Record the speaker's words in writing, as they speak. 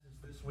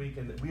week,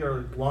 and we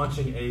are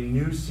launching a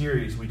new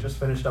series. We just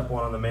finished up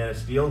one on the Man of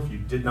Steel. If you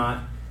did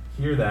not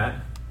hear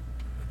that,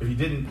 if you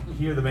didn't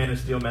hear the Man of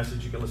Steel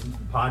message, you can listen to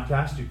the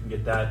podcast. You can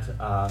get that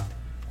on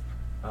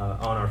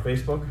our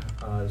Facebook.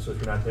 So if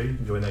you're not there, you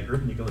can join that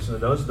group and you can listen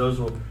to those. Those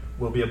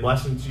will be a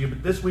blessing to you.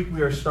 But this week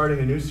we are starting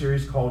a new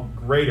series called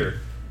Greater.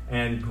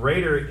 And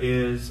Greater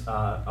is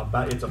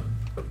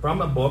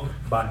from a book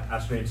by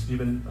Pastor named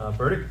Stephen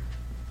Burdick.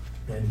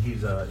 And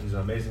he's an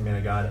amazing man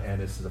of God,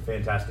 and this is a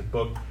fantastic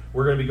book.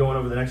 We're going to be going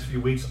over the next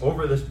few weeks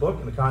over this book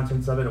and the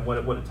contents of it and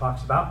what it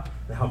talks about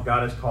and how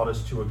God has called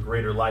us to a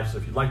greater life. So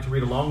if you'd like to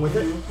read along with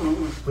it,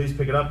 please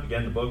pick it up.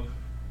 Again, the book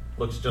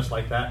looks just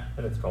like that,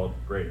 and it's called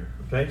Greater.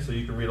 Okay, so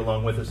you can read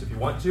along with us if you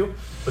want to.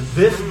 But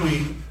this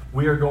week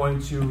we are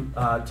going to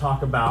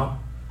talk about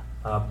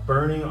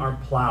burning our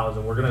plows,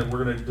 and we're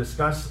going to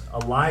discuss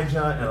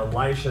Elijah and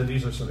Elisha.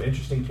 These are some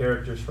interesting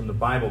characters from the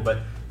Bible, but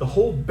the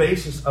whole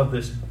basis of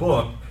this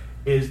book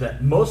is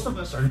that most of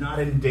us are not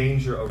in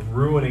danger of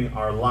ruining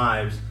our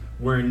lives.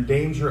 We're in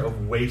danger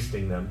of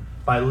wasting them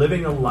by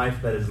living a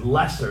life that is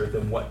lesser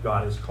than what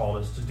God has called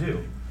us to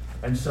do.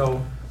 And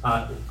so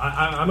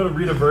I'm going to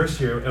read a verse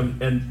here,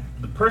 and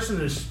the person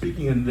that is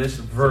speaking in this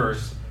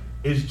verse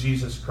is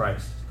Jesus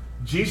Christ.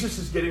 Jesus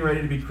is getting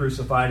ready to be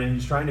crucified, and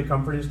he's trying to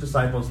comfort his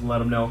disciples and let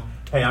them know,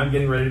 hey, I'm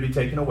getting ready to be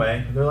taken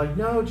away. And they're like,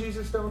 no,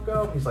 Jesus, don't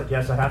go. He's like,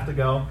 yes, I have to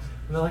go.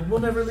 And they're like, we'll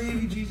never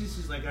leave you, Jesus.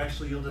 He's like,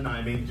 actually, you'll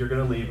deny me. You're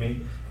going to leave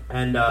me.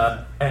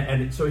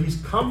 And so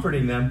he's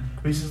comforting them,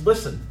 but he says,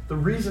 listen, the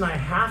reason I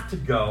have to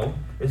go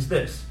is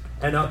this.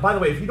 And by the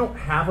way, if you don't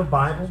have a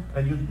Bible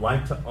and you'd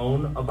like to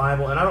own a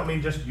Bible, and I don't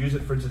mean just use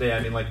it for today,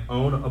 I mean like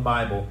own a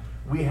Bible.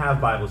 We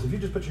have Bibles. If you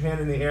just put your hand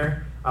in the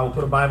air, I will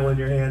put a Bible in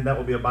your hand. That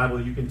will be a Bible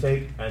you can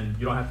take, and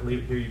you don't have to leave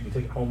it here. You can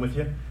take it home with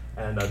you,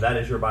 and that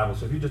is your Bible.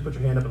 So if you just put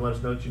your hand up and let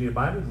us know that you need a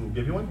Bible, we will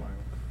give you one.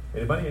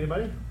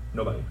 Anybody?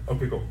 Nobody?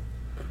 Okay, cool.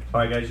 All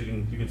right, guys, you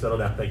can settle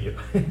down. Thank you.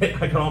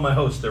 I got all my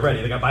hosts. They're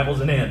ready. They got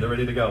Bibles in hand. They're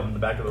ready to go in the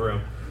back of the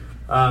room.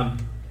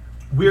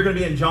 We're going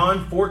to be in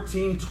John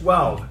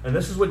 14:12, and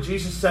this is what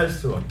Jesus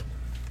says to him.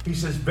 He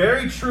says,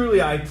 very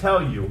truly I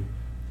tell you,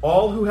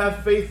 all who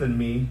have faith in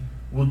me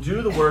will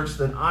do the works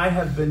that I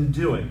have been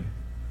doing,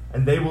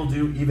 and they will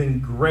do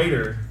even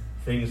greater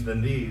things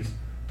than these,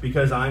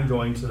 because I'm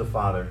going to the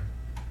Father.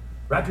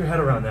 Wrap your head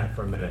around that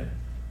for a minute.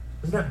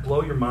 Doesn't that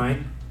blow your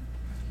mind?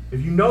 If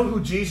you know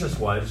who Jesus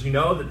was, you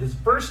know that his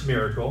first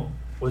miracle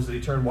was that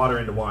he turned water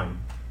into wine.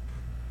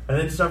 And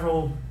then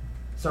several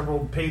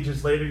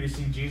pages later, you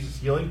see Jesus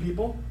healing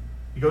people.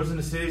 He goes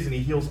into cities and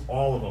he heals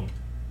all of them.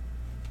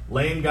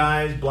 Lame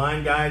guys,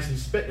 blind guys,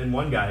 he's spitting in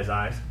one guy's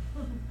eyes.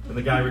 And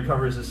the guy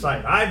recovers his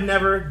sight. I've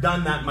never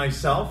done that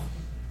myself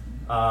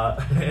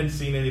and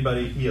seen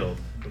anybody healed.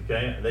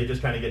 Okay? They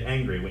just kind of get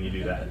angry when you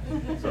do that.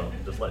 So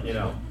just letting you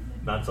know.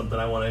 Not something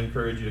I want to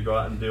encourage you to go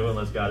out and do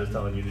unless God is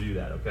telling you to do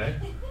that. Okay?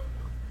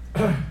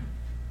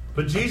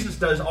 But Jesus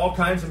does all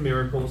kinds of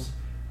miracles.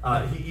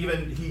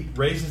 He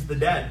raises the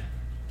dead,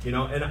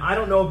 and I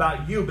don't know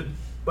about you,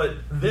 but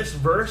this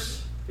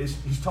verse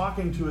he's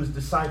talking to his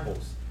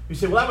disciples. You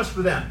say, well, that was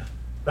for them.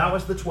 That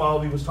was the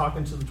 12. He was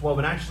talking to the 12,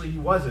 and actually he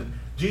wasn't.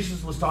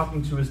 Jesus was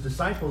talking to his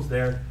disciples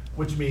there,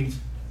 which means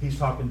he's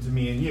talking to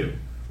me and you.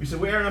 You say,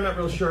 well, Aaron, I'm not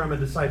real sure I'm a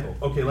disciple.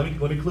 Okay, let me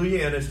clue you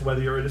in as to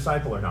whether you're a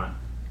disciple or not.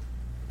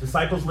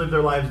 Disciples live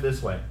their lives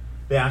this way.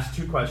 They ask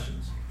two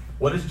questions.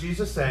 What is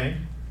Jesus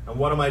saying? And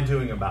what am I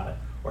doing about it?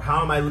 Or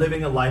how am I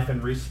living a life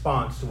in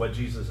response to what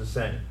Jesus is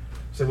saying? You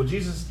say, well,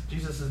 Jesus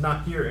is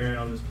not here, Aaron,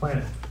 on this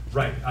planet.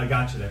 Right, I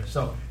got you there.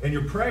 So in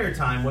your prayer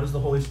time, what is the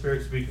Holy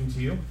Spirit speaking to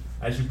you?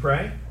 As you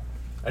pray?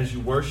 As you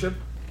worship?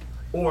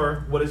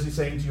 Or what is he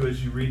saying to you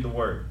as you read the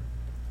Word?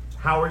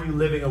 How are you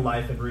living a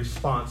life in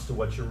response to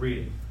what you're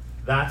reading?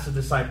 That's a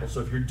disciple. So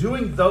if you're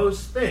doing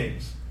those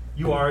things,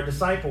 you are a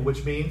disciple,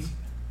 which means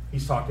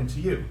he's talking to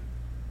you.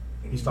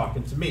 He's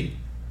talking to me.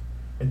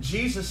 And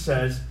Jesus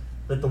says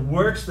that the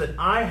works that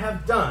I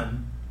have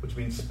done, which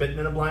means spitting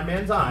in a blind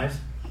man's eyes,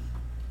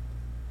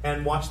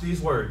 and watch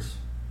these words,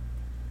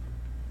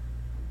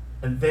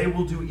 and they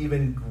will do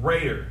even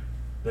greater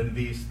than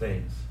these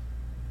things.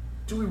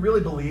 Do we really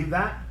believe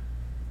that?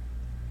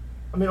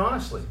 I mean,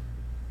 honestly,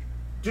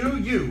 do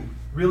you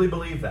really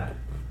believe that?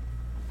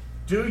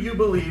 Do you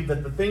believe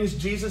that the things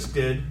Jesus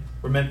did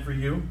were meant for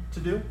you to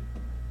do?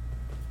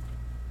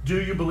 Do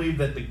you believe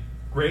that the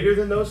greater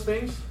than those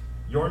things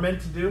you're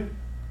meant to do?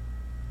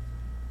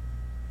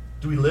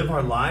 Do we live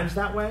our lives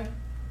that way?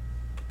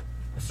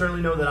 I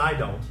certainly know that I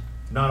don't.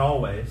 Not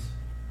always.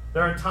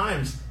 There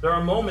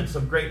are moments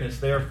of greatness.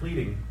 They are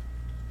fleeting.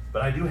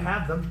 But I do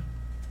have them.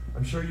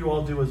 I'm sure you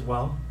all do as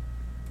well.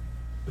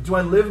 But do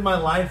I live my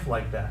life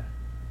like that?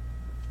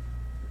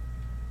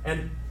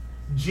 And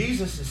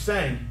Jesus is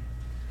saying,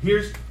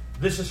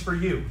 this is for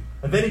you.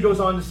 And then he goes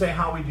on to say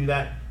how we do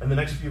that in the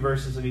next few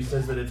verses, and he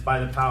says that it's by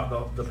the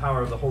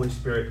power of the Holy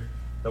Spirit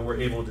that we're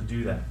able to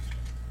do that.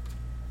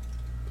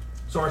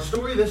 So our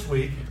story this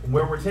week,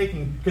 where we're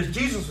taking, because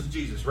Jesus was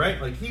Jesus, right?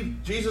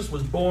 Jesus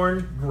was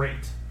born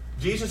great.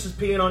 Jesus is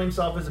peeing on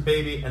himself as a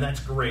baby, and that's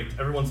great.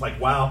 Everyone's like,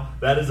 wow,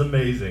 that is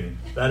amazing.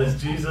 That is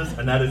Jesus,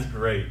 and that is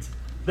great.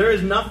 There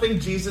is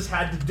nothing Jesus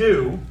had to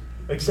do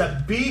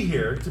except be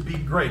here to be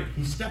great.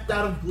 He stepped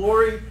out of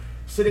glory,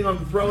 sitting on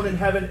the throne in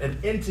heaven,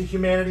 and into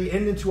humanity,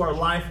 and into our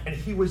life, and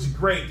he was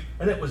great,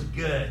 and it was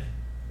good,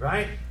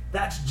 right?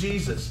 That's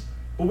Jesus.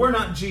 But we're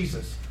not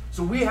Jesus.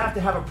 So we have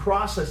to have a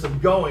process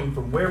of going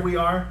from where we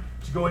are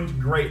to going to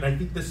great. And I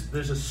think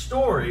there's a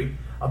story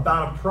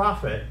about a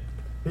prophet.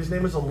 His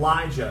name is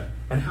Elijah,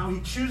 and how he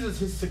chooses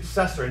his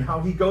successor, and how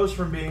he goes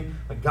from being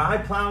a guy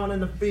plowing in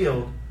the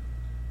field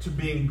to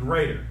being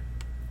greater.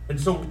 And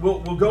so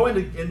we'll go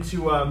into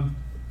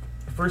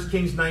 1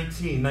 Kings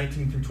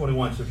 19 through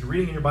 21. So if you're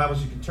reading in your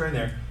Bibles, you can turn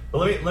there.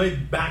 But let me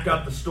back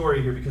up the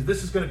story here, because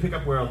this is going to pick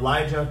up where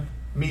Elijah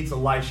meets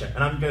Elisha.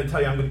 And I'm going to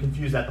tell you, I'm going to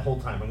confuse that the whole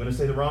time. I'm going to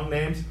say the wrong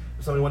names.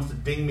 If somebody wants to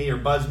ding me or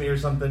buzz me or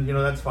something,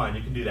 that's fine.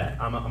 You can do that.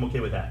 I'm okay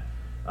with that.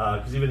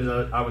 Because even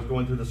as I was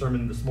going through the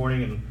sermon this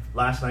morning and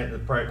last night and the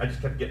prayer, I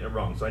just kept getting it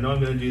wrong. So I know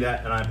I'm going to do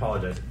that, and I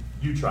apologize.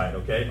 You try it,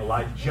 okay?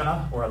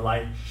 Elijah or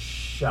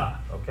Elisha,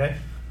 okay?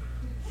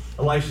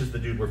 Elisha's the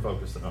dude we're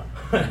focusing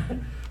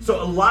on.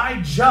 So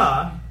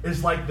Elijah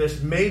is like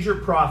this major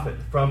prophet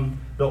from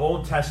the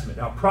Old Testament.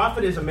 Now, a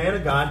prophet is a man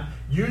of God.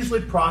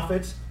 Usually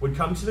prophets would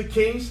come to the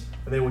kings,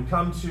 and they would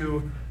come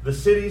to the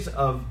cities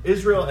of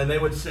Israel, and they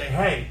would say,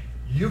 hey,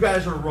 you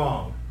guys are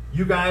wrong.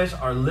 You guys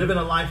are living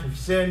a life of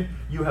sin.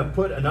 You have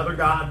put another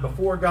God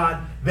before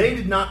God. They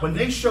did not, when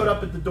they showed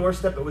up at the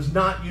doorstep, it was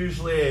not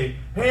usually a,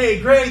 hey,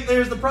 great,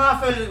 there's the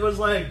prophet. It was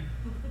like,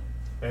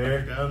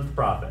 here comes the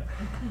prophet.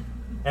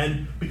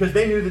 And because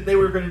they knew that they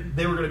were going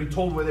to be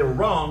told where they were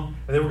wrong,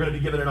 and they were going to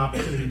be given an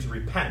opportunity to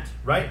repent,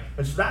 right?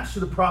 And so that's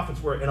who the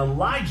prophets were. And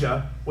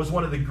Elijah was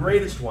one of the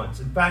greatest ones.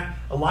 In fact,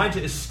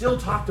 Elijah is still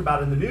talked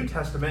about in the New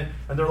Testament,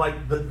 and they're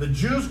like, the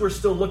Jews were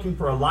still looking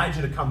for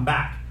Elijah to come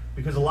back,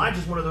 because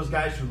Elijah's one of those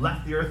guys who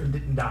left the earth and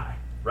didn't die,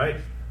 right?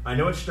 I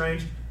know it's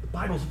strange. The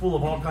Bible's full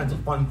of all kinds of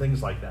fun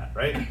things like that,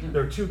 right?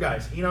 There are two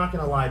guys, Enoch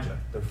and Elijah.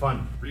 They're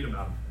fun. Read them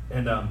out.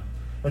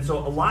 And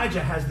so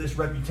Elijah has this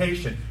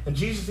reputation. And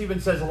Jesus even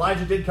says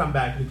Elijah did come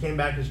back, and he came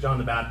back as John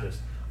the Baptist.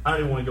 I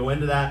don't even want to go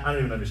into that. I don't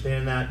even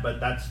understand that, but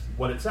that's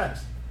what it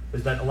says,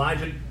 is that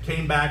Elijah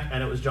came back,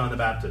 and it was John the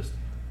Baptist.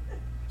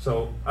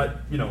 So,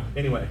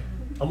 anyway,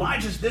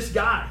 Elijah's this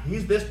guy.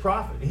 He's this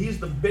prophet. He's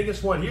the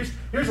biggest one.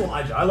 Here's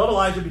Elijah. I love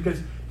Elijah because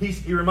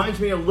he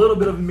reminds me a little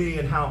bit of me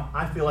and how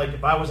I feel like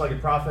if I was like a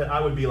prophet, I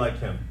would be like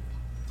him.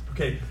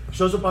 Okay,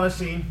 shows up on a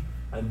scene,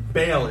 and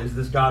Baal is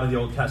this god of the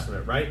Old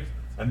Testament, right?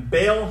 And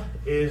Baal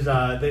is,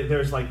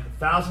 there's like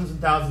thousands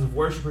and thousands of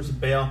worshipers of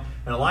Baal.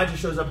 And Elijah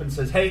shows up and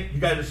says, hey, you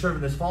guys are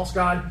serving this false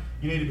god.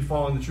 You need to be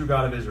following the true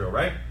God of Israel,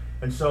 right?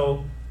 And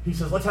so he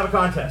says, let's have a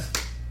contest.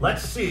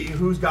 Let's see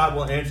whose God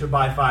will answer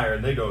by fire.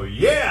 And they go,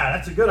 yeah,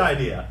 that's a good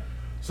idea.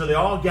 So they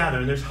all gather,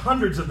 and there's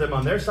hundreds of them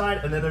on their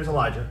side, and then there's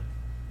Elijah.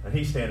 And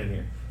he's standing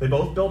here. They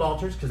both build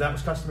altars, because that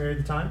was customary at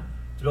the time,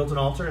 to build an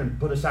altar and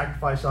put a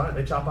sacrifice on it.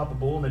 They chop up a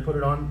bull, and they put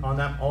it on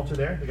that altar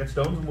there. They got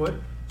stones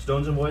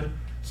and wood.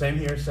 Same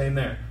here, same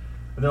there.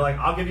 And they're like,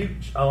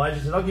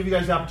 Elijah said, I'll give you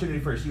guys the opportunity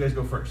first. You guys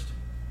go first.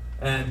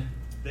 And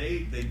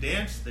they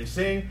dance, they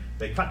sing,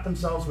 they cut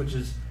themselves, which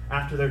is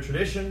after their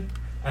tradition,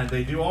 and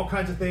they do all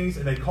kinds of things,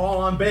 and they call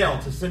on Baal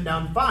to send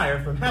down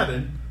fire from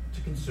heaven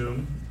to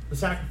consume the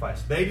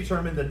sacrifice. They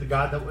determined that the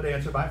God that would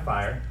answer by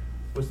fire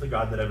was the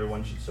God that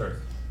everyone should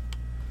serve.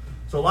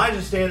 So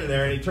Elijah's standing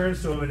there, and he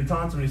turns to him, and he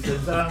taunts him, and he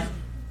says,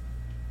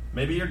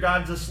 maybe your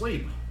God's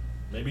asleep.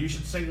 Maybe you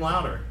should sing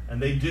louder.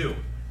 And they do.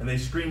 And they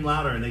scream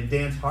louder, and they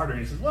dance harder.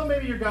 And he says, well,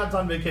 maybe your God's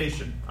on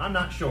vacation. I'm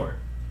not sure.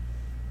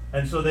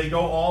 And so they go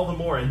all the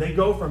more. And they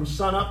go from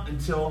sunup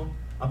until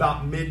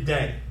about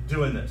midday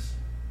doing this.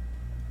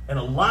 And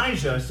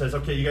Elijah says,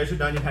 okay, you guys are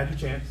done. You've had your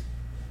chance.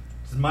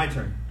 This is my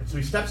turn. And so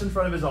he steps in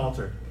front of his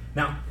altar.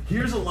 Now,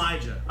 here's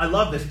Elijah. I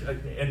love this.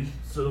 And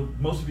so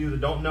most of you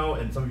that don't know,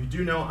 and some of you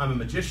do know, I'm a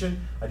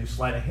magician. I do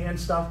sleight of hand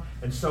stuff.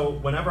 And so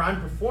whenever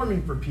I'm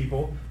performing for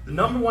people, the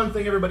number one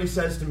thing everybody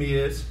says to me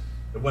is,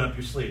 it went up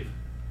your sleeve.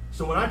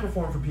 So when I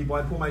perform for people,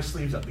 I pull my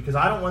sleeves up because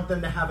I don't want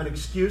them to have an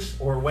excuse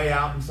or a way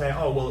out and say,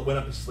 oh, well, it went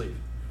up his sleeve.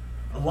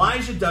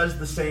 Elijah does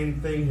the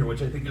same thing here,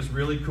 which I think is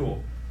really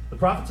cool. The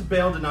prophets of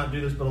Baal did not do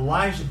this, but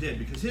Elijah did,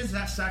 because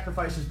that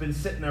sacrifice has been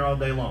sitting there all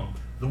day long.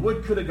 The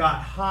wood could have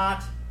got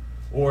hot,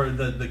 or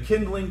the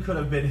kindling could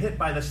have been hit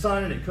by the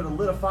sun, and it could have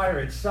lit a fire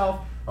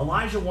itself.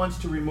 Elijah wants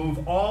to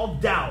remove all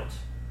doubt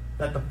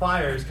that the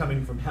fire is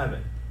coming from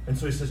heaven. And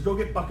so he says, go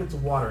get buckets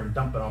of water and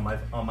dump it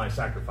on my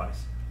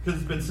sacrifice. Because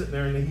it's been sitting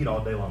there in the heat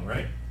all day long,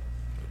 right?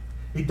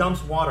 He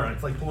dumps water on it.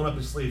 It's like pulling up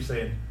his sleeve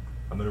saying,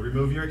 I'm going to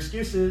remove your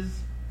excuses.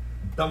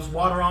 Dumps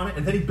water on it,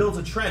 and then he builds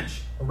a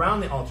trench around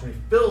the altar, and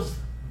he fills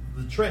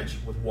the trench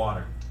with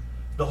water.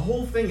 The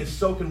whole thing is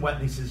soaking wet,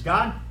 and he says,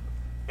 God,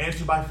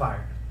 answer by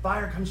fire.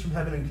 Fire comes from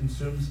heaven and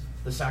consumes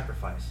the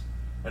sacrifice.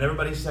 And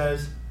everybody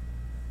says,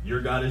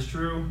 your God is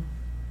true.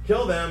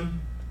 Kill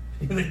them.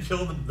 And they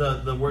kill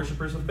the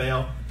worshipers of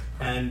Baal,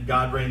 and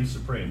God reigns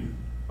supreme.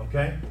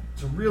 Okay?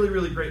 It's a really,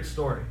 really great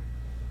story.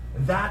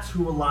 And that's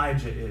who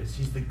Elijah is.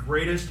 He's the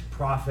greatest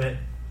prophet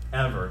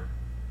ever.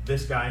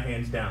 This guy,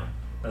 hands down.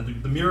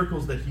 And the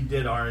miracles that he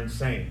did are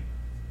insane.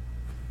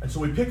 And so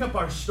we pick up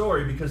our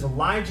story because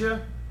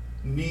Elijah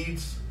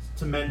needs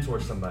to mentor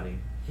somebody.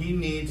 He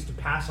needs to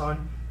pass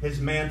on his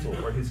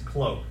mantle or his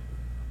cloak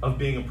of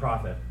being a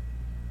prophet.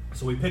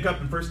 So we pick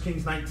up in 1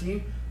 Kings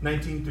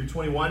 19 through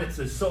 21. It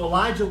says, So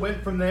Elijah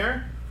went from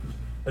there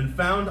and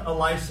found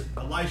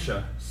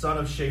Elisha, son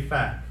of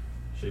Shaphat.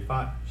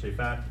 Shaphat?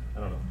 I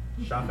don't know.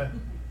 Shaphat?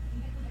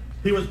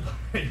 He was,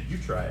 you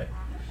try it.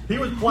 He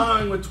was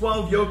plowing with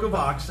 12 yoke of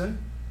oxen,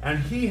 and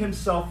he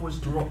himself was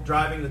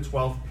driving the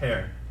 12th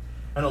pair.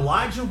 And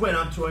Elijah went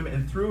up to him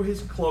and threw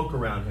his cloak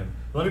around him.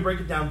 Let me break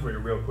it down for you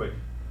real quick.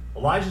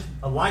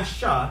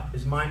 Elisha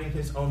is minding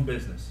his own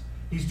business.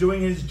 He's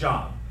doing his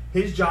job.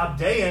 His job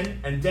day in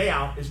and day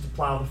out is to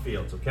plow the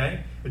fields,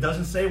 okay? It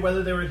doesn't say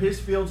whether they were his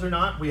fields or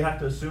not. We have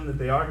to assume that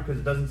they are because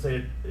it doesn't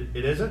say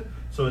it isn't.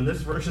 So in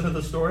this version of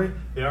the story,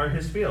 they are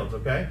his fields,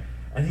 okay?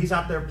 And he's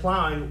out there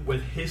plowing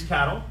with his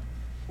cattle,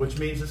 which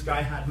means this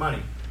guy had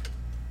money.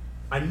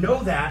 I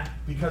know that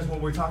because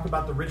when we talk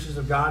about the riches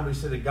of God, we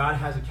say that God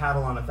has a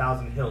cattle on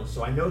 1,000 hills.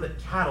 So I know that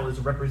cattle is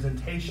a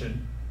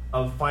representation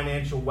of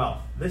financial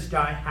wealth. This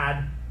guy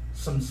had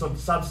some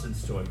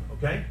substance to him,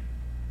 okay?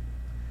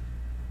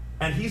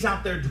 And he's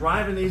out there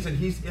driving these, and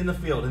he's in the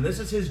field. And this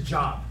is his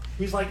job.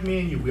 He's like me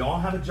and you. We all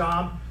have a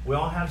job. We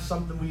all have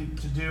something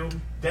to do.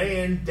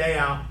 Day in, day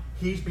out,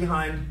 he's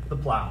behind the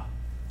plow.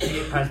 He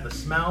has the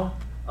smell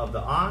of the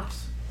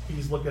ox.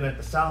 He's looking at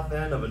the south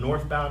end of a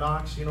northbound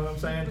ox, you know what I'm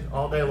saying?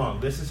 All day long.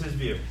 This is his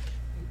view.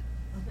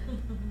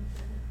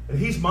 And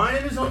he's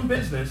minding his own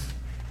business,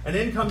 and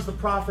in comes the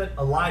prophet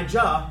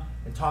Elijah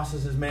and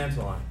tosses his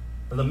mantle on.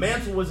 Now, the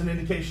mantle was an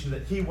indication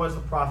that he was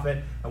the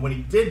prophet, and when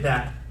he did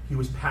that, he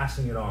was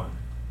passing it on.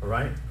 All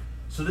right?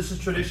 So this is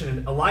tradition,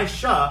 and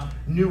Elisha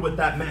knew what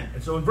that meant.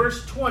 And so in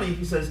verse 20,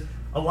 he says,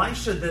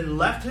 Elisha then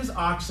left his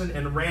oxen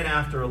and ran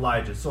after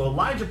Elijah. So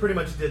Elijah pretty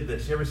much did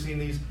this. You ever seen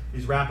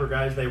these rapper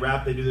guys? They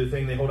rap, they do their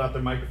thing, they hold out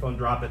their microphone,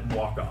 drop it, and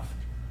walk off.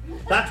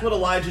 That's what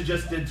Elijah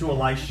just did to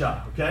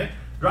Elisha, okay?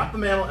 Dropped the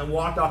mantle and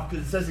walked off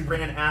because it says he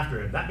ran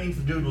after him. That means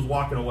the dude was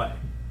walking away,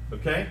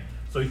 okay?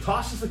 So he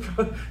tosses the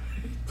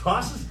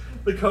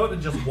coat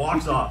and just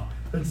walks off.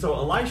 And so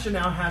Elisha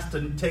now has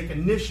to take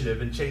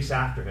initiative and chase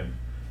after him.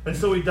 And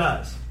so he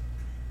does.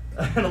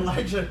 And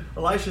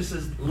Elisha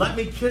says, Let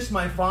me kiss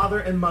my father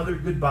and mother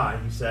goodbye,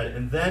 he said,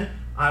 and then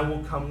I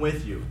will come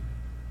with you.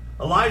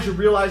 Elijah,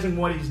 realizing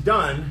what he's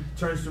done,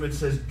 turns to him and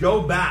says,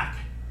 Go back.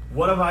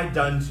 What have I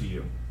done to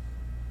you?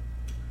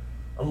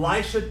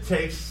 Elisha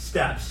takes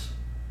steps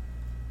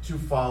to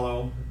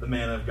follow the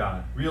man of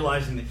God,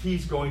 realizing that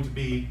he's going to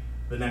be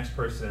the next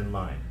person in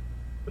line.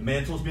 The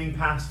mantle is being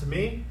passed to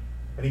me,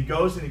 and he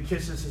goes and he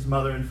kisses his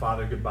mother and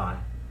father goodbye.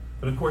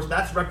 But of course,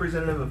 that's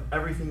representative of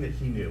everything that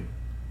he knew.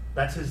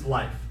 That's his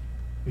life.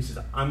 He says,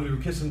 I'm going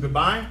to kiss him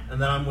goodbye,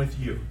 and then I'm with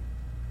you.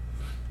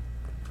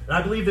 And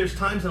I believe there's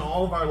times in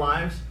all of our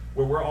lives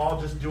where we're all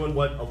just doing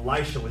what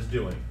Elisha was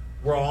doing.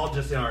 We're all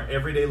just in our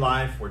everyday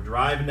life. We're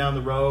driving down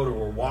the road, or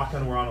we're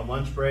walking, we're on a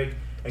lunch break,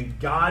 and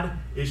God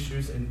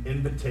issues an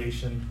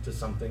invitation to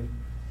something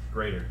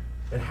greater.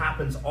 It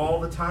happens all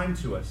the time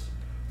to us.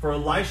 For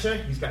Elisha,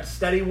 he's got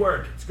steady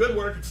work. It's good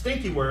work, it's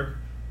stinky work,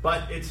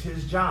 but it's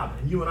his job.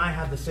 And you and I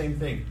have the same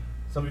thing.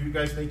 Some of you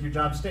guys think your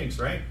job stinks,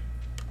 right?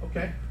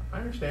 Okay, I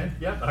understand.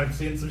 Yep, I'm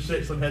seeing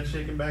some heads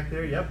shaking back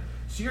there. Yep.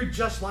 So you're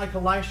just like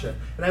Elisha.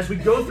 And as we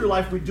go through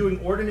life, we're doing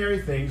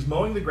ordinary things,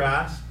 mowing the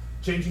grass,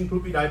 changing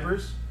poopy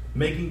diapers,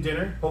 making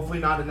dinner, hopefully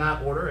not in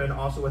that order, and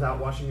also without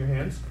washing your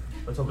hands.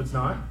 Let's hope it's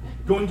not.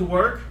 Going to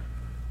work,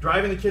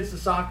 driving the kids to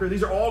soccer.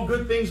 These are all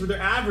good things, but they're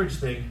average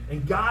things.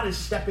 And God is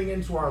stepping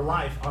into our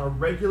life on a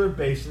regular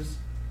basis,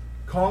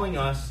 calling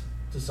us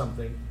to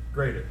something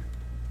greater.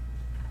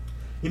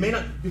 He may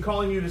not be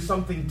calling you to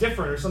something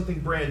different or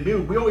something brand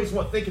new. We always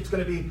think it's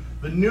going to be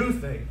the new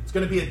thing. It's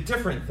going to be a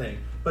different thing.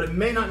 But it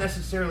may not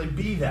necessarily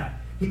be that.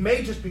 He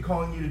may just be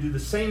calling you to do the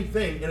same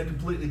thing in a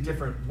completely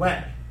different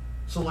way.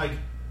 So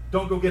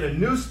don't go get a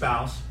new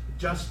spouse,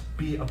 just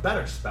be a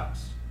better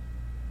spouse.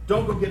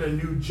 Don't go get a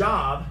new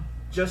job,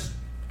 just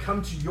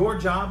come to your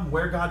job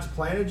where God's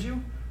planted you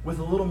with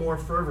a little more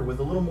fervor, with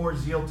a little more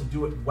zeal to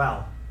do it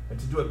well and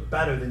to do it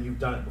better than you've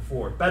done it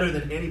before, better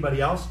than anybody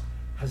else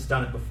has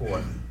done it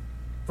before.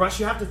 For us,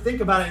 you have to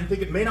think about it and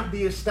think it may not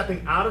be a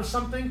stepping out of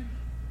something,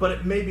 but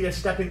it may be a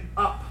stepping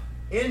up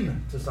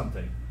into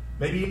something.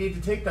 Maybe you need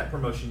to take that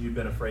promotion you've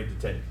been afraid to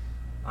take.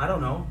 I don't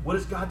know. What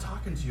is God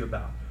talking to you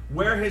about?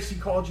 Where has he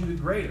called you to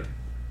greater?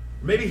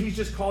 Maybe he's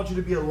just called you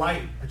to be a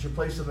light at your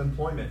place of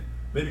employment.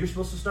 Maybe you're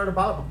supposed to start a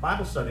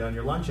Bible study on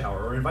your lunch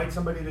hour or invite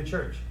somebody to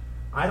church.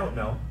 I don't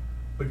know.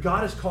 But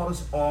God has called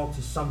us all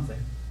to something.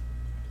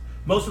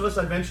 Most of us,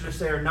 I venture to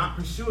say, are not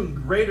pursuing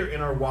greater in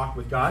our walk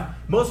with God.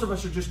 Most of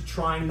us are just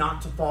trying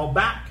not to fall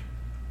back.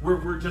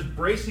 We're just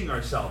bracing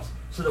ourselves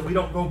so that we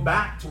don't go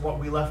back to what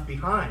we left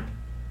behind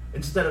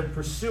instead of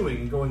pursuing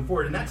and going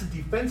forward. And that's a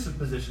defensive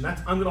position.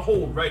 That's I'm going to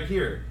hold right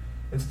here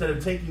instead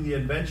of taking the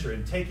adventure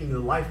and taking the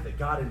life that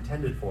God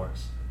intended for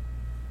us.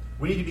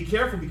 We need to be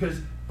careful because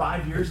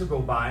 5 years will go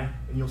by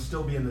and you'll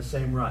still be in the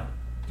same rut,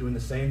 doing the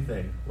same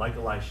thing, like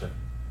Elisha.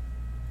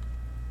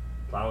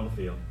 Plowing the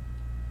field.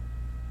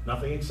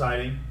 Nothing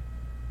exciting.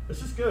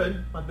 This is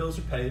good. My bills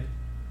are paid.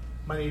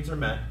 My needs are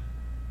met.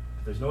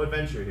 But there's no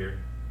adventure here.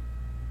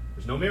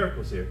 There's no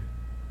miracles here.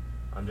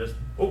 I'm just,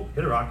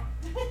 hit a rock.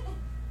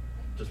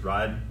 Just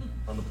ride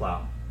on the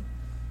plow.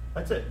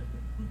 That's it.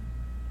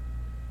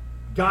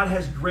 God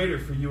has greater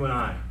for you and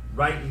I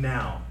right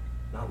now,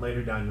 not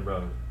later down the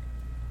road.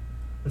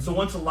 And so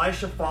once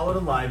Elisha followed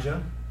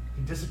Elijah,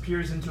 he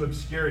disappears into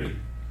obscurity.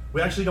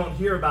 We actually don't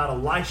hear about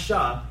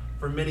Elisha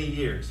for many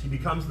years. He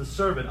becomes the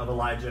servant of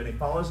Elijah, and he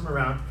follows him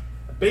around.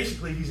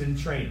 Basically, he's in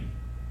training.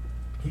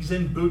 He's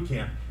in boot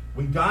camp.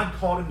 When God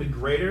called him to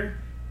greater,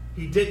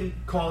 he didn't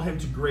call him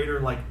to greater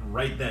like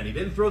right then. He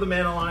didn't throw the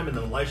mantle on him and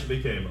then Elisha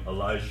became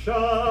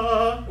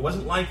Elisha. It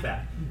wasn't like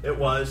that. It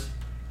was,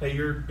 hey,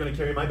 you're going to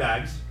carry my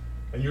bags,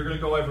 and you're going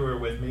to go everywhere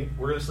with me.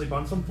 We're going to sleep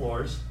on some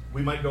floors.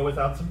 We might go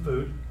without some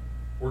food.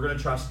 We're going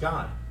to trust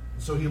God.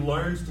 So he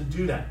learns to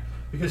do that.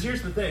 Because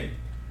here's the thing.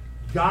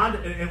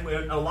 God, and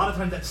a lot of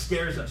times that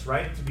scares us,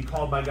 right? To be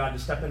called by God to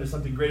step into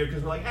something greater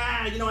because we're like,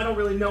 I don't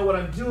really know what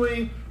I'm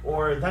doing,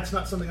 or that's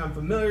not something I'm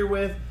familiar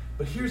with.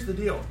 But here's the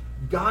deal.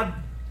 God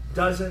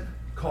doesn't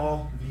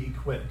call the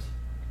equipped.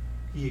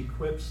 He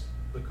equips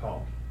the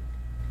called.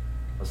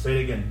 I'll say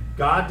it again.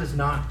 God does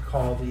not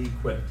call the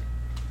equipped.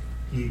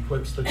 He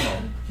equips the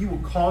called. He will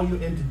call you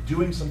into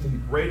doing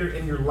something greater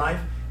in your life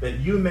that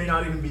you may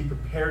not even be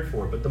prepared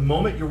for. But the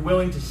moment you're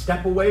willing to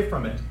step away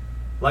from it,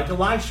 like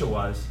Elisha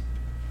was,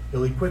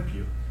 he'll equip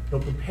you. He'll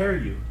prepare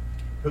you.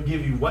 He'll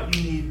give you what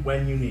you need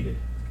when you need it,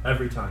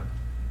 every time.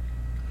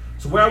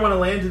 So where I want to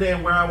land today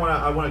and where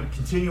I want to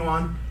continue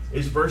on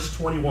is verse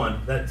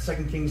 21, that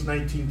 2 Kings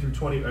 19 through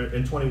 20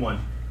 and 21.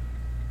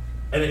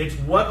 And it's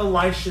what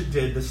Elisha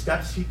did, the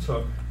steps he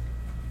took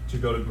to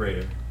go to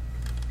greater.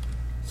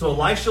 So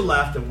Elisha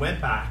left and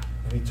went back,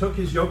 and he took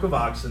his yoke of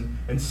oxen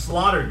and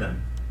slaughtered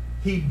them.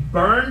 He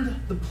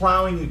burned the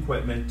plowing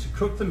equipment to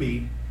cook the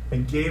meat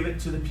and gave it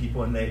to the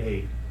people, and they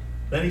ate.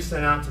 Then he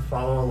set out to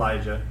follow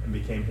Elijah and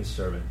became his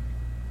servant.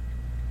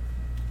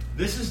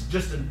 This is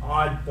just an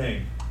odd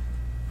thing.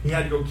 He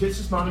had to go kiss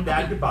his mom and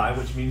dad goodbye,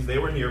 which means they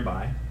were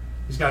nearby.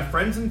 He's got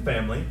friends and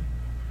family.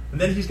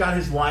 And then he's got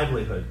his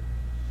livelihood,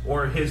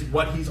 or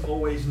what he's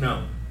always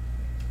known,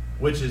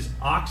 which is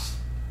ox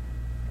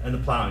and the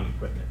plowing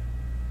equipment.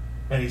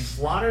 And he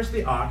slaughters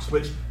the ox,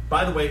 which,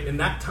 by the way, in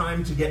that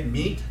time to get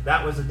meat,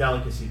 that was a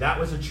delicacy. That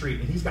was a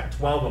treat. And he's got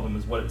 12 of them,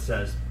 is what it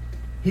says.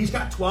 He's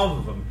got 12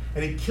 of them,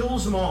 and he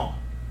kills them all.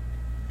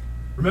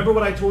 Remember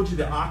what I told you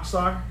the ox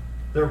are?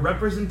 They're a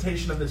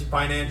representation of his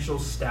financial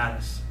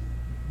status.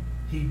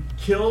 He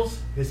kills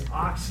his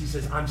ox. He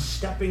says, I'm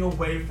stepping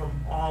away from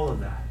all of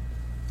that.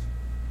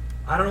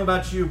 I don't know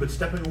about you, but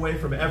stepping away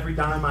from every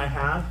dime I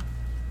have,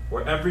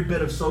 or every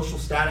bit of social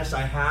status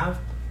I have,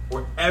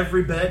 or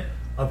every bit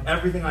of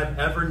everything I've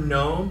ever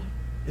known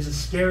is a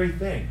scary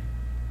thing.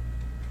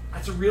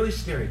 That's a really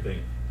scary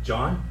thing.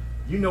 John,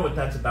 you know what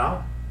that's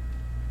about.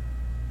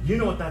 You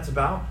know what that's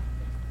about.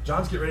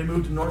 John's getting ready to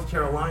move to North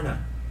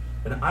Carolina.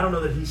 And I don't know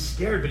that he's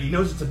scared, but he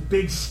knows it's a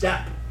big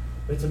step.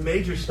 It's a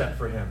major step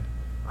for him.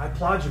 I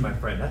applaud you, my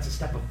friend. That's a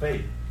step of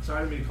faith. Sorry,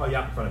 I didn't mean to call you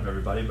out in front of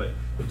everybody, but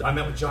I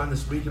met with John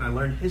this week and I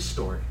learned his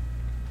story.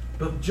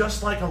 But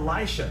just like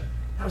Elisha,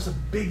 that was a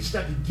big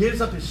step. He gives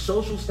up his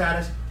social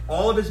status,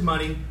 all of his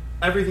money,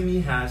 everything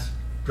he has,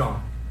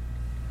 gone.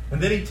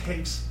 And then he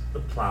takes the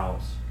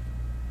plows.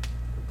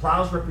 The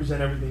plows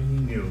represent everything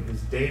he knew,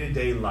 his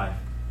day-to-day life.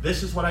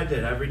 This is what I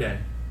did every day.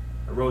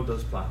 I rode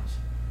those plows.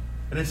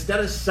 And instead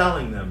of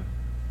selling them,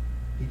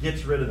 he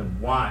gets rid of them.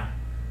 Why?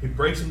 He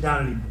breaks them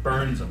down and he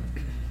burns them.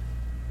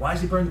 Why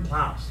does he burn the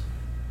plows?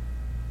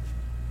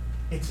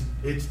 It's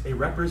a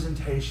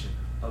representation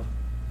of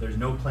there's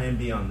no plan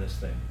B on this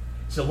thing.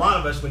 So a lot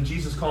of us, when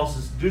Jesus calls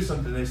us to do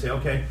something, they say,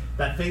 okay,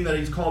 that thing that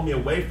he's called me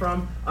away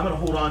from, I'm going to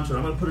hold on to it.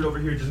 I'm going to put it over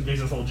here just in case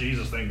this whole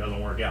Jesus thing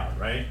doesn't work out,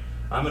 right?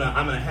 I'm going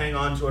to hang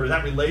on to it. Or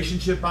that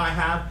relationship I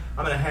have,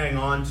 I'm going to hang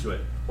on to it.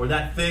 Or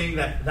that thing,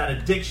 that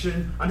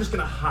addiction, I'm just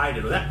going to hide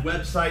it. Or that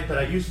website that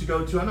I used to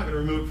go to, I'm not going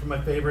to remove it from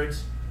my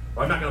favorites.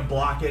 Or I'm not going to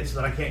block it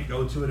so that I can't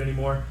go to it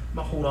anymore. I'm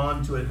going to hold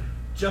on to it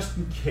just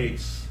in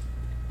case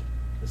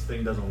this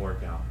thing doesn't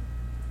work out.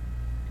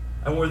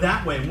 And we're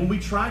that way. When we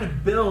try to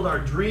build our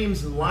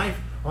dreams and life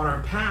on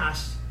our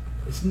past,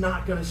 it's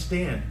not going to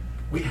stand.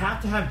 We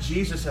have to have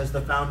Jesus as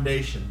the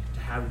foundation to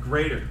have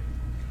greater.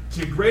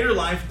 See, a greater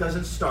life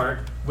doesn't start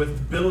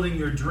with building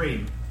your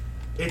dream.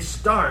 It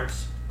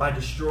starts by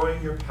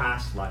destroying your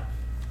past life.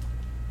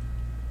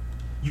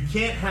 You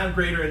can't have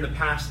greater in the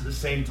past at the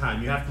same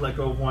time. You have to let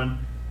go of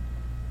one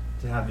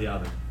to have the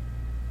other.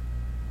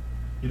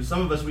 You know,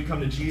 some of us, we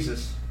come to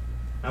Jesus,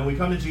 and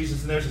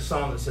there's a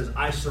song that says,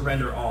 I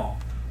surrender all.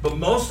 But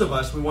most of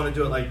us, we want to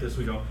do it like this.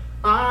 We go,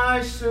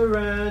 I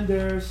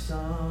surrender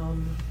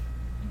some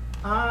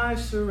to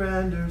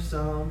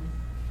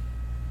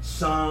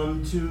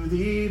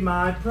thee,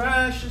 my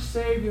precious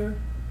Savior.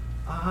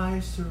 I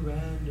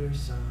surrender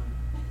some.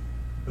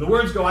 And the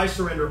words go, I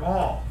surrender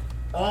all.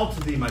 all to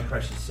thee, my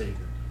precious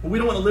Savior. But we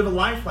don't want to live a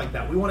life like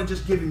that. We want to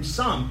just give him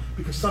some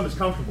because some is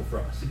comfortable for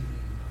us.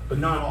 But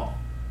not all.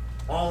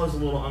 All is a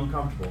little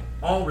uncomfortable.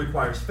 All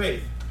requires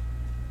faith.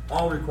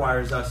 All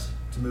requires us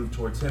to move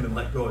towards him and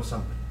let go of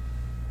something.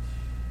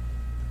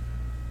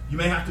 You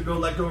may have to go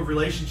let go of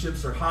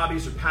relationships or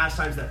hobbies or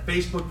pastimes, that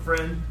Facebook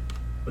friend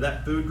or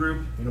that food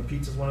group.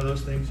 Pizza's one of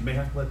those things. You may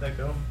have to let that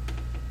go.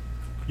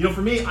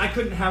 For me, I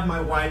couldn't have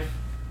my wife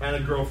and a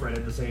girlfriend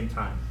at the same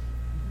time.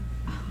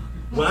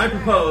 When I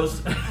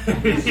proposed, I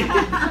didn't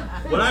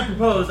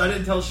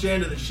tell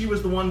Shanda that she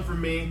was the one for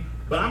me,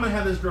 but I'm going to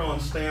have this girl on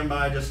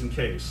standby just in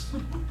case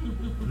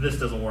this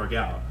doesn't work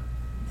out.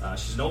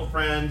 She's an old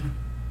friend,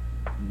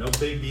 no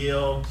big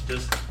deal, it's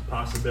just a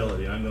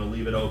possibility, and I'm going to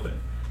leave it open.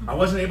 I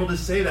wasn't able to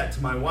say that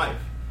to my wife.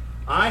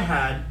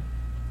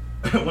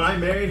 When I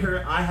married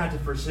her, I had to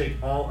forsake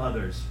all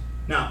others.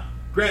 Now,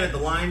 granted, the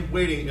line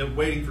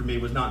waiting for me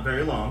was not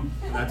very long,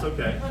 and that's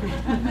okay.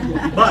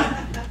 But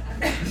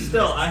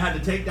still, I had to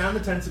take down the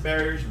tents and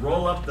barriers,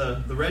 roll up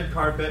the red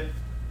carpet,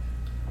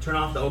 turn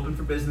off the open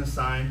for business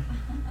sign.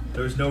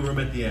 There was no room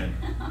at the end.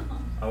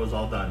 I was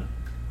all done.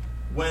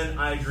 When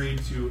I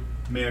agreed to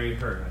marry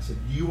her, I said,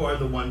 you are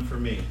the one for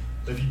me.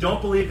 If you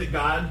don't believe that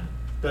God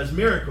does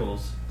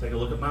miracles, take a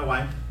look at my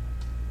wife,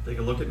 take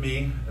a look at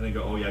me, and then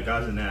go, oh yeah,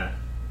 God's in that.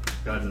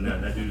 God's in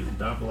that. That dude is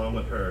not belong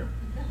with her.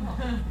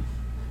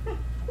 But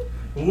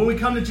when we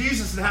come to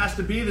Jesus, it has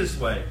to be this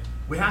way.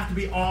 We have to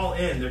be all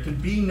in. There can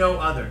be no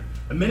other.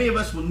 And many of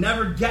us will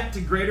never get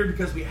to greater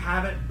because we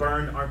haven't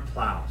burned our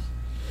plows.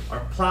 Our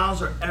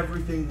plows are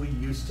everything we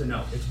used to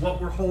know. It's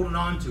what we're holding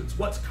on to. It's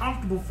what's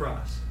comfortable for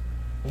us.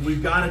 And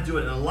we've got to do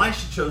it. And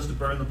Elisha chose to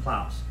burn the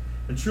plows.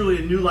 And truly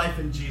a new life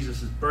in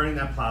Jesus is burning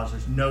that plows.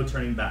 There's no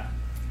turning back.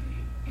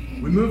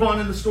 We move on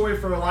in the story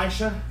for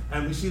Elisha,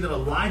 and we see that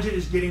Elijah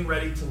is getting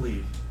ready to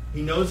leave.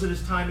 He knows that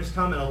his time has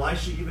come, and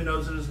Elisha even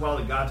knows it as well,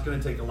 that God's going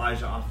to take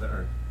Elijah off the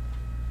earth.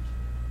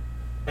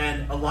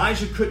 And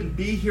Elijah couldn't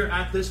be here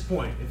at this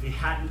point if he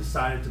hadn't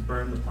decided to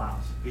burn the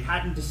plows, if he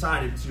hadn't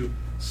decided to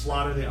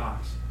slaughter the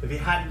ox, if he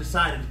hadn't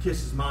decided to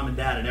kiss his mom and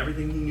dad and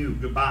everything he knew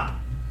goodbye.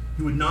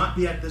 He would not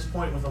be at this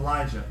point with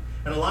Elijah.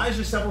 And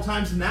Elijah several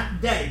times in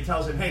that day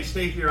tells him, hey,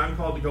 stay here, I'm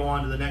called to go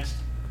on to the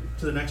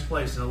next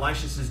place. And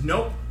Elisha says,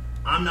 nope,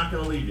 I'm not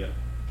going to leave you.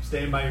 I'm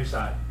staying by your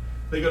side.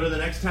 They go to the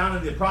next town,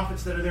 and the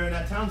prophets that are there in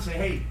that town say,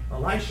 hey,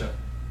 Elisha,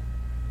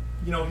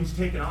 he's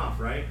taken off,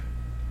 right?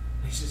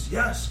 And he says,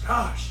 yes,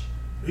 gosh,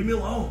 leave me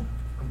alone.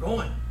 I'm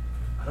going.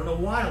 I don't know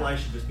why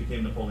Elisha just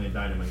became Napoleon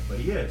Dynamite, but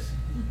he is.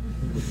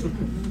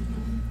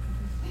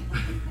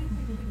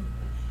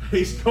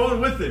 He's going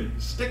with him.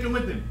 He's sticking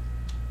with him.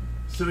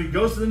 So he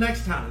goes to the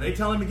next town, and they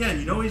tell him again,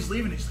 he's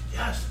leaving. He's like,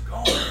 yes,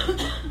 I'm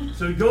going.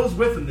 So he goes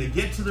with them. They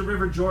get to the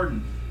River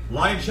Jordan.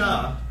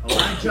 Elijah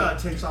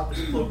takes off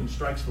his cloak and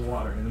strikes the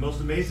water. And the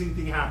most amazing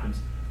thing happens.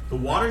 The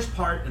waters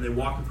part, and they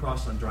walk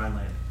across on dry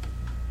land.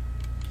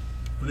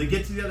 When they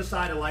get to the other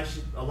side,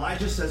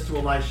 Elijah says to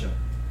Elisha,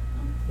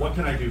 what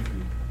can I do for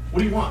you? What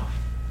do you want?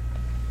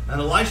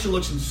 And Elisha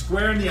looks him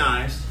square in the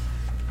eyes,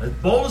 as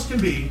bold as can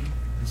be,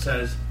 and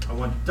says, I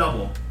want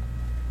double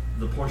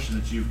the portion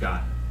that you've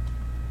got.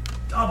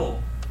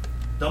 Double.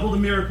 Double the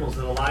miracles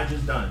that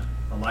Elijah's done,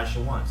 Elisha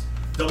wants.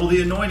 Double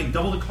the anointing,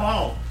 double the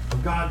call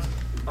of God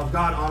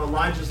on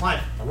Elijah's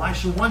life.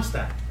 Elisha wants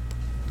that.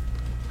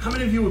 How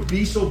many of you would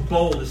be so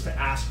bold as to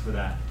ask for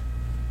that?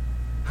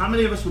 How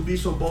many of us would be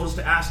so bold as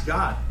to ask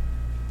God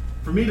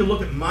for me to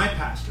look at my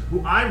pastor,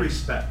 who I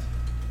respect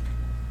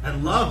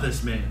and love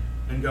this man,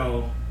 and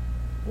go,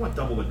 I want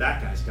double what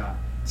that guy's got?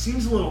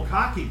 Seems a little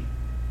cocky.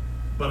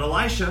 But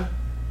Elisha,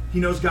 he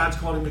knows God's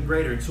called him to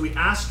greater. And so he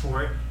asks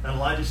for it. And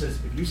Elijah says,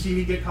 if you see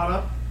me get caught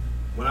up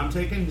when I'm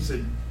taken, he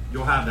said,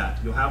 you'll have that.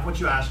 You'll have what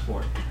you asked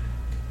for.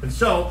 And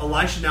so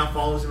Elisha now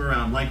follows him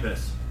around like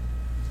this.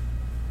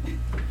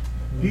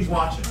 He's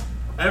watching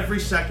every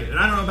second. And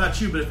I don't know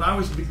about you, but if I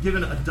was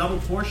given a double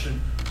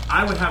portion,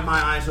 I would have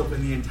my eyes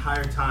open the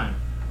entire time.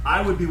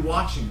 I would be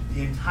watching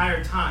the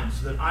entire time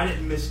so that I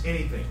didn't miss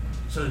anything.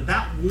 So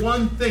that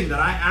one thing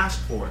that I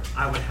asked for,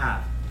 I would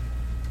have.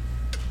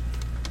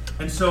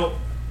 And so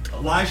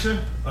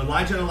Elijah and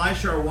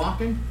Elisha are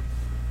walking,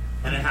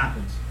 and it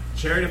happens. A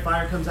chariot of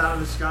fire comes out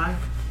of the sky,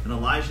 and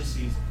Elisha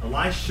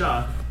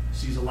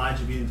sees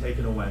Elijah being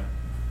taken away.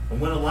 And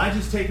when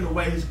Elijah's taken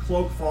away, his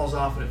cloak falls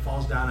off, and it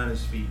falls down at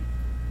his feet.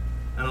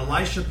 And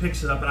Elisha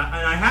picks it up. And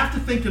I have to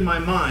think in my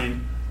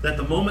mind that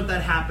the moment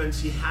that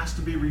happens, he has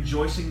to be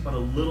rejoicing, but a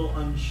little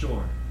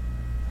unsure.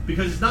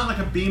 Because it's not like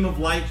a beam of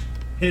light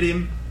hit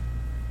him,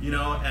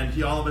 and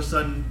he all of a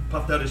sudden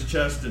puffed out his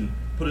chest and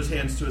put his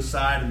hands to his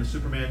side, and the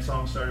Superman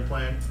song started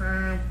playing.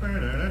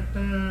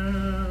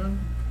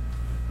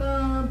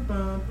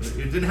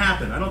 It didn't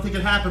happen. I don't think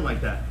it happened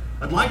like that.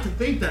 I'd like to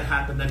think that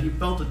happened, that he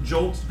felt a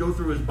jolt go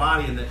through his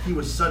body and that he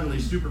was suddenly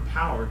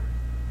superpowered.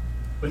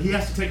 But he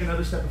has to take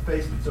another step of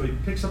faith. And so he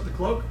picks up the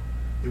cloak,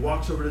 he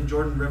walks over to the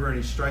Jordan River, and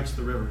he strikes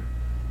the river.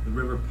 The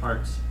river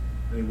parts,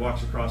 and he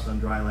walks across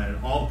on dry land.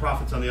 And all the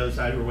prophets on the other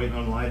side who were waiting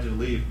on Elijah to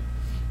leave,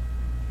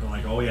 they're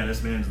like, oh yeah,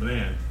 this man's the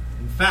man.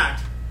 In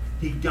fact,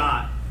 he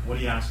got what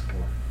he asked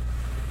for.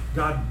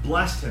 God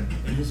blessed him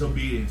in his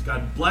obedience.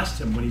 God blessed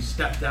him when he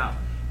stepped out.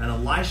 And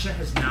Elisha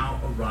has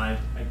now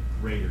arrived at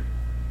greater.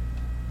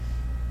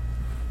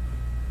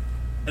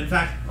 In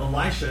fact,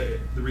 Elisha,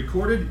 the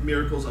recorded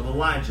miracles of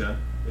Elijah,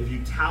 if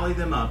you tally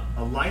them up,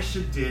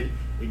 Elisha did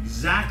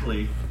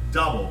exactly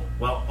double,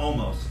 well,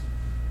 almost,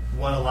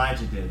 what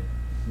Elijah did.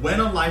 When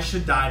Elisha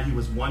died, he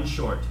was one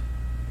short.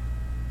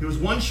 He was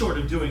one short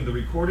of doing the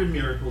recorded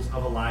miracles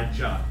of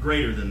Elijah,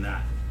 greater than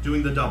that,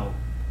 doing the double.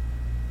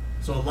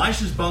 So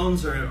Elisha's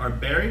bones are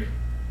buried,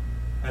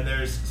 and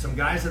there's some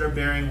guys that are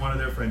burying one of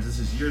their friends. This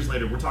is years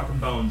later. We're talking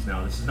bones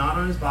now. This is not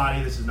on his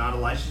body. This is not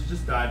Elisha's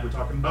just died. We're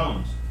talking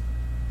bones.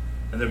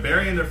 And they're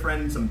burying their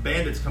friend, and some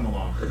bandits come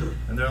along.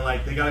 And they're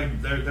like, they're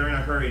in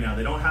a hurry now.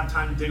 They don't have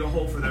time to dig a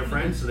hole for their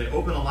friend, so they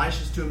open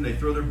Elisha's tomb, they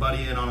throw their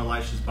buddy in on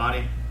Elisha's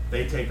body,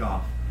 they take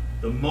off.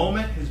 The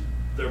moment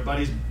their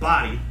buddy's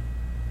body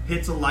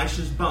hits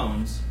Elisha's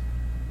bones,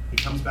 he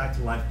comes back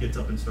to life, gets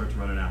up, and starts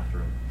running after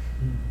him.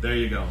 There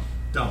you go.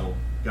 Double.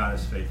 God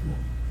is faithful.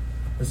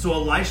 And so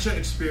Elisha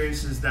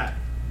experiences that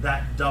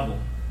double.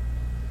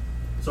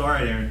 So, all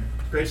right, Aaron,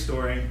 great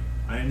story.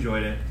 I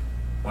enjoyed it.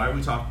 Why are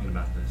we talking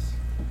about this?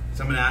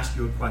 So I'm going to ask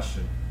you a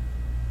question.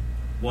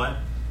 What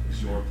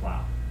is your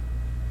plow?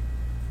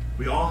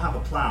 We all have a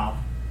plow.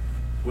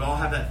 We all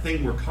have that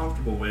thing we're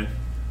comfortable with.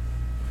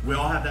 We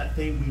all have that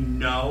thing we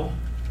know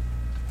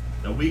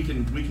that we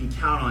can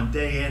count on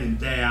day in and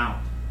day out.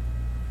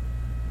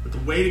 But the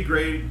way to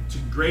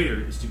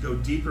greater is to go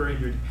deeper in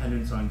your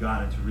dependence on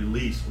God and to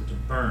release or to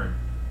burn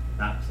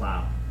that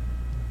plow.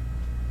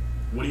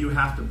 What do you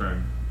have to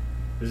burn?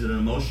 Is it an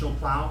emotional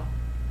plow?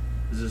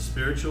 Is it a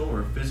spiritual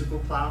or a physical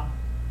plow?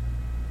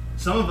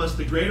 Some of us,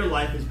 the greater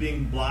life is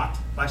being blocked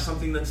by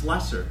something that's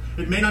lesser.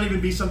 It may not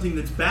even be something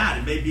that's bad.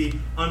 It may be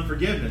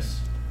unforgiveness,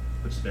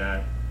 which is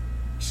bad.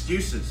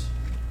 Excuses.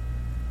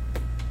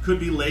 Could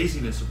be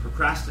laziness or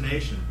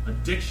procrastination,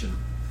 addiction,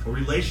 a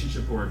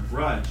relationship or a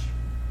grudge.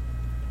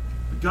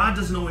 But God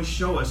doesn't always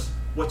show us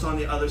what's on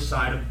the other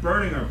side of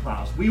burning our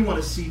plows. We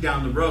want to see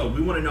down the road.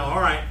 We want to know,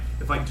 all right,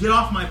 if I get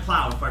off my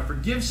plow, if I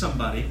forgive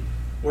somebody,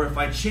 or if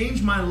I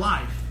change my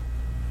life,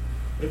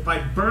 if I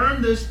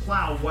burn this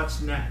plow,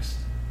 what's next?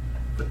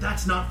 But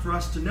that's not for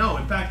us to know.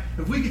 In fact,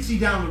 if we could see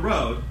down the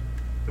road,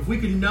 if we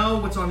could know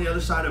what's on the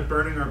other side of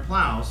burning our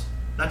plows,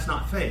 that's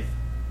not faith.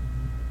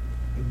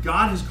 And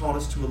God has called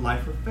us to a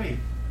life of faith,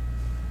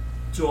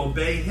 to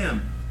obey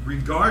Him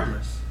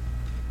regardless.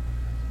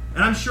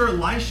 And I'm sure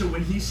Elisha,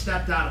 when he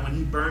stepped out and when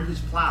he burned his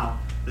plow,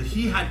 that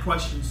he had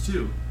questions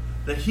too,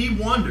 that he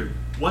wondered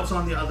what's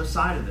on the other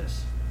side of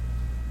this.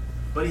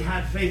 But he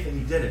had faith and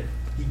he did it.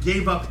 He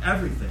gave up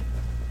everything.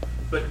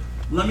 But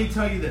let me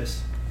tell you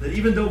this, that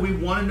even though we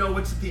want to know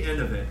what's at the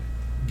end of it,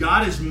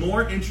 God is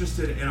more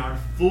interested in our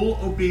full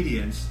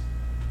obedience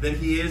than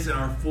He is in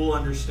our full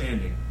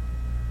understanding.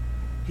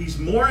 He's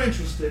more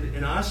interested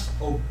in us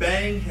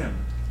obeying Him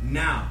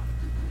now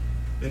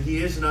than He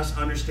is in us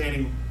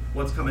understanding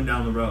what's coming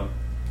down the road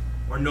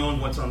or knowing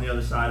what's on the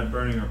other side of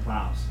burning our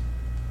plows.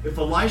 If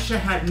Elisha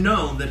had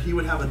known that he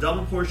would have a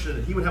double portion,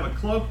 that he would have a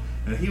cloak,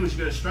 and he was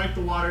going to strike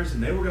the waters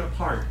and they were going to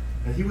part,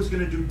 and he was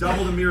going to do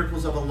double the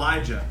miracles of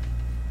Elijah,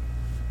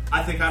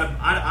 I think I'd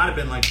have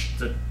been like,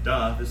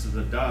 duh, this is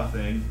a duh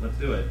thing, let's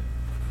do it.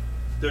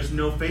 There's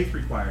no faith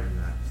required in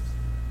that.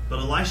 But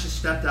Elisha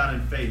stepped out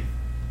in faith.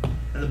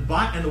 And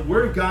the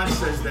Word of God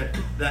says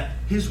that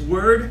His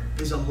Word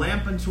is a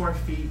lamp unto our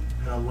feet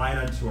and a light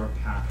unto our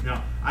path.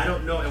 Now, I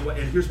don't know,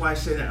 and here's why I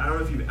say that. I don't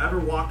know if you've ever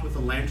walked with a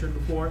lantern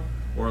before,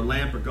 or a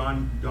lamp, or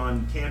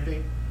gone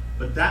camping,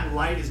 but that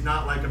light is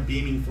not like a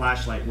beaming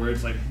flashlight where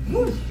it's like,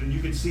 whoosh, and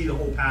you can see the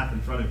whole path in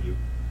front of you.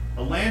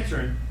 A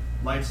lantern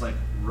lights like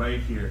right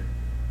here.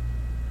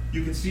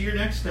 You can see your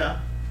next step,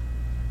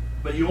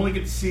 but you only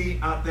get to see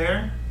out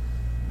there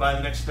by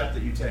the next step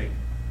that you take.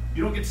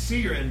 You don't get to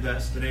see your end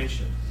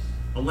destination.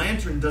 A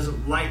lantern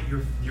doesn't light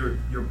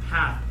your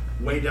path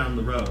way down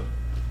the road.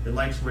 It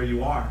lights where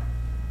you are.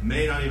 It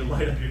may not even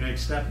light up your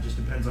next step. It just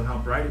depends on how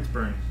bright it's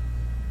burning.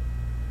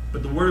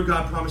 But the Word of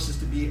God promises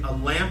to be a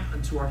lamp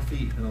unto our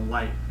feet and a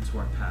light unto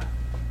our path.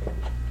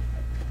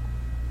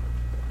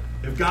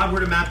 If God were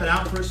to map it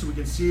out for us so we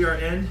can see our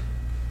end,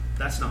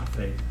 that's not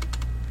faith.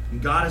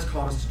 And God has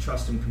called us to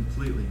trust Him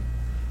completely.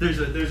 There's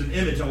an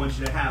image I want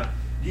you to have.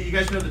 You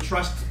guys know the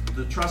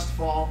trust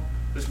fall?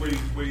 This is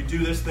where you do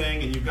this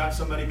thing and you've got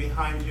somebody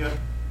behind you,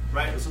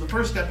 right? So the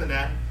first step in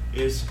that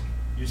is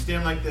you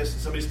stand like this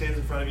and somebody stands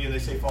in front of you and they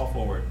say fall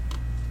forward.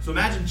 So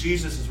imagine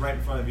Jesus is right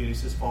in front of you and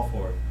He says fall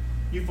forward.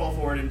 You fall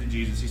forward into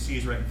Jesus. He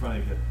sees right in front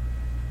of you.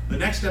 The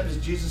next step is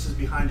Jesus is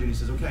behind you and He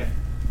says, okay,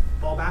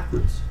 fall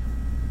backwards.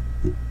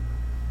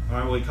 All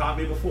right, well, He caught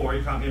me before.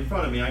 He caught me in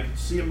front of me. I could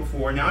see Him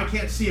before. Now I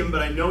can't see Him,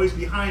 but I know He's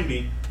behind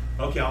me.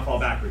 Okay, I'll fall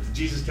backwards.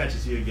 Jesus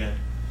catches you again.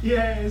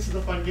 Yay, this is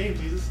a fun game,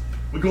 Jesus.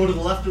 We go to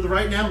the left or the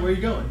right now? Where are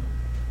you going?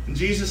 And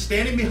Jesus,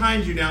 standing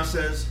behind you now,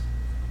 says,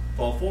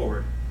 fall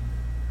forward.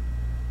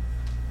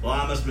 Well,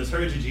 I must have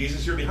misheard you,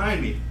 Jesus. You're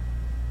behind me.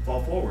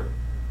 Fall forward.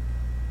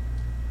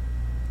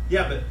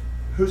 Yeah, but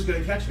who's going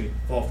to catch me?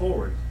 Fall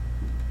forward.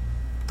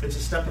 It's a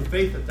step of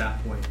faith at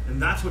that point.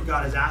 And that's what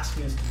God is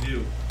asking us to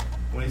do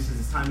when he says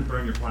it's time to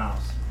burn your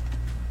plows.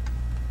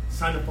 It's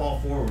time to fall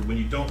forward when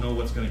you don't know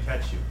what's going to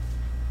catch you.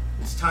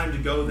 It's time to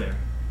go there.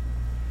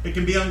 It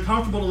can be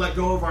uncomfortable to let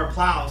go of our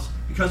plows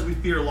because we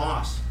fear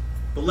loss.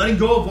 But letting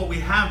go of what we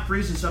have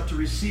frees us up to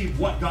receive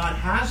what God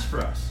has for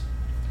us.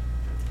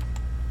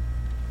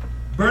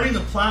 Burning the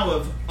plow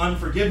of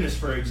unforgiveness,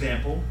 for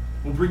example,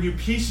 will bring you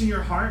peace in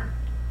your heart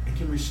and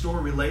can restore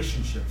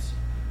relationships.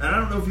 And I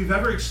don't know if you've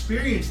ever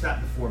experienced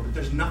that before, but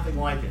there's nothing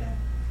like it.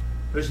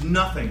 There's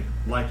nothing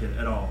like it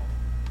at all.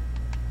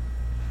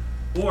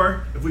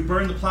 Or if we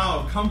burn the plow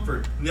of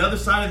comfort, and the other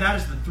side of that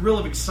is the thrill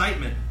of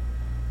excitement,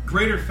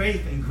 greater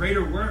faith and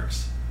greater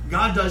works.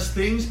 God does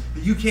things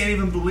that you can't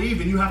even believe,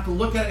 and you have to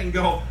look at it and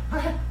go,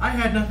 I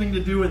had nothing to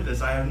do with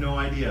this. I have no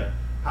idea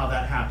how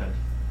that happened.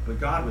 But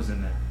God was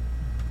in that.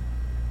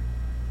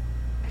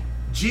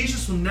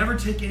 Jesus will never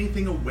take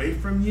anything away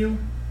from you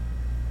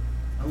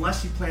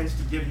unless he plans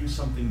to give you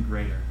something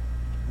greater.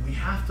 And we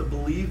have to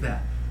believe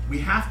that. We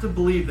have to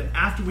believe that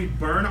after we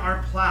burn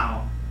our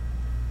plow,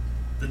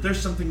 that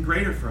there's something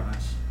greater for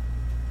us.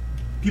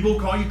 People will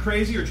call you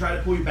crazy or try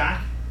to pull you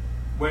back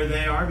where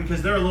they are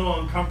because they're a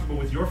little uncomfortable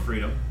with your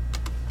freedom.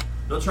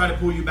 They'll try to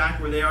pull you back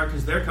where they are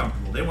because they're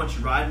comfortable. They want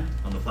you riding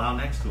on the plow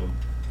next to them.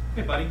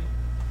 Hey, buddy.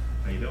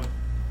 How you doing?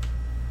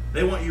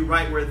 They want you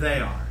right where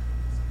they are.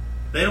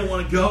 They don't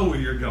want to go where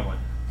you're going.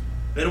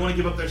 They don't want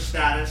to give up their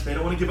status. They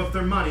don't want to give up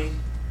their money.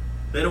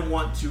 They don't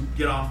want to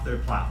get off their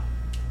plow.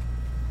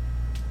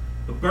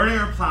 But burning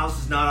our plows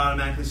does not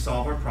automatically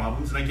solve our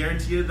problems. And I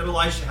guarantee you that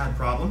Elisha had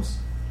problems.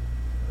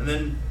 And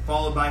then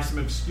followed by some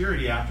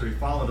obscurity after he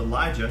followed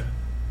Elijah.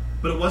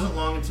 But it wasn't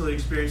long until he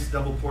experienced a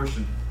double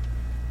portion.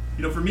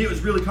 You know, for me, it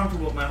was really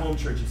comfortable at my home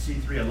church at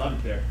C3. I loved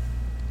it there.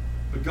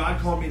 But God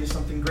called me to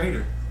something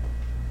greater.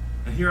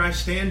 And here I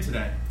stand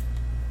today.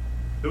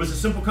 It was a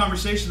simple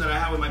conversation that I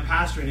had with my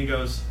pastor, and he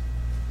goes,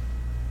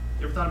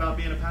 you ever thought about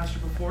being a pastor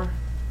before?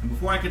 And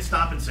before I could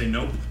stop and say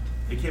nope,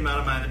 it came out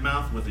of my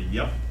mouth with a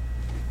yep.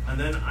 And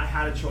then I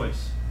had a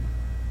choice.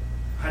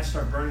 I had to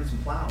start burning some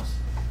plows.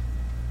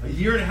 A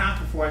year and a half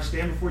before I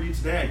stand before you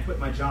today, I quit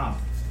my job.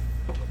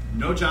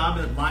 No job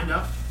lined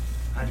up.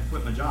 I had to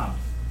quit my job.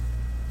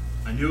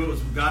 I knew it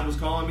was what God was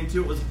calling me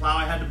to. It was a plow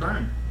I had to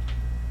burn.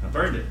 I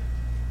burned it.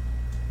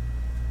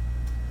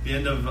 At the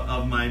end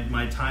of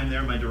my time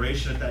there, my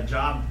duration at that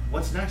job,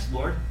 what's next,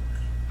 Lord?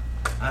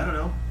 I don't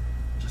know.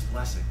 Just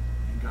blessing.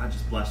 And God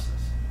just blessed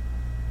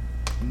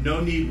us.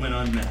 No need went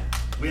unmet.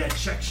 We had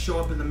checks show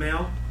up in the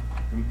mail.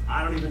 And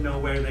I don't even know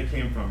where they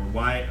came from or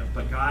why,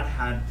 but God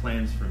had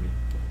plans for me.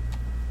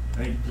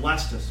 And he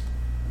blessed us.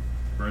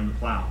 Burn the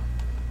plow.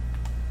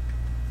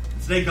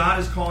 And today, God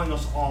is calling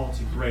us all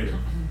to greater.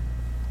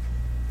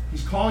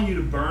 He's calling you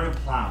to burn a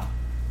plow.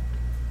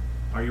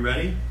 Are you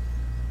ready?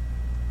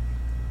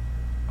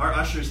 Our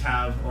ushers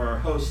have, or our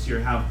hosts here,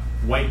 have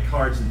white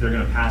cards that they're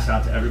going to pass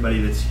out to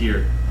everybody that's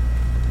here.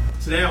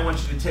 Today I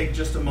want you to take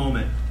just a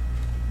moment,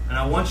 and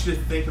I want you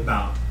to think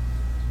about,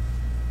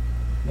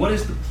 what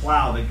is the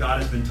plow that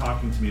God has been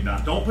talking to me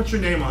about? Don't put your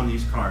name on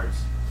these cards.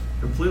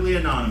 Completely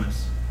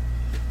anonymous.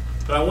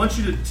 But I want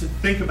you to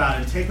think about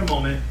it and take a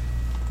moment.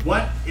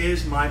 What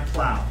is my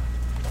plow?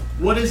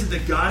 What is it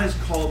that God has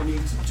called me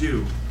to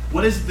do?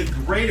 What is it the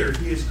greater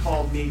he has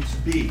called me to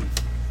be?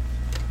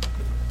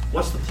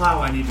 What's the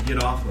plow I need to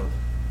get off of?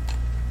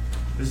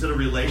 Is it a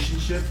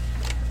relationship?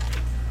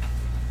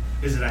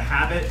 Is it a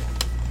habit?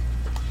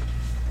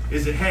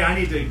 Is it, hey, I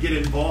need to get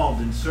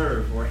involved and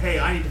serve? Or, hey,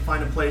 I need to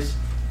find a place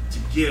to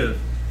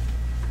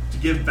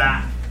give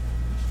back.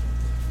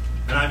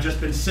 And I've just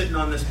been sitting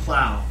on this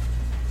plow,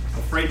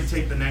 afraid to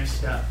take the next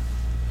step.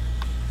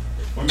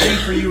 Or maybe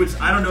for you,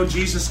 it's, I don't know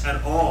Jesus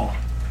at all.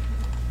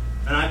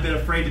 And I've been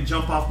afraid to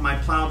jump off my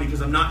plow because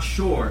I'm not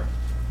sure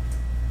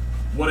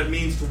what it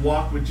means to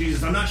walk with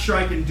Jesus. I'm not sure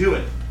I can do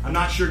it. I'm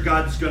not sure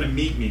God's going to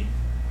meet me.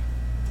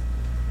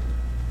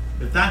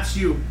 If that's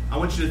you, I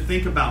want you to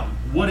think about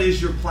what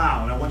is your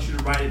plow, and I want you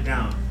to write it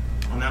down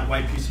on that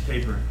white piece of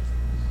paper.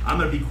 I'm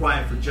going to be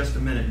quiet for just a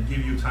minute and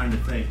give you time to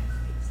think.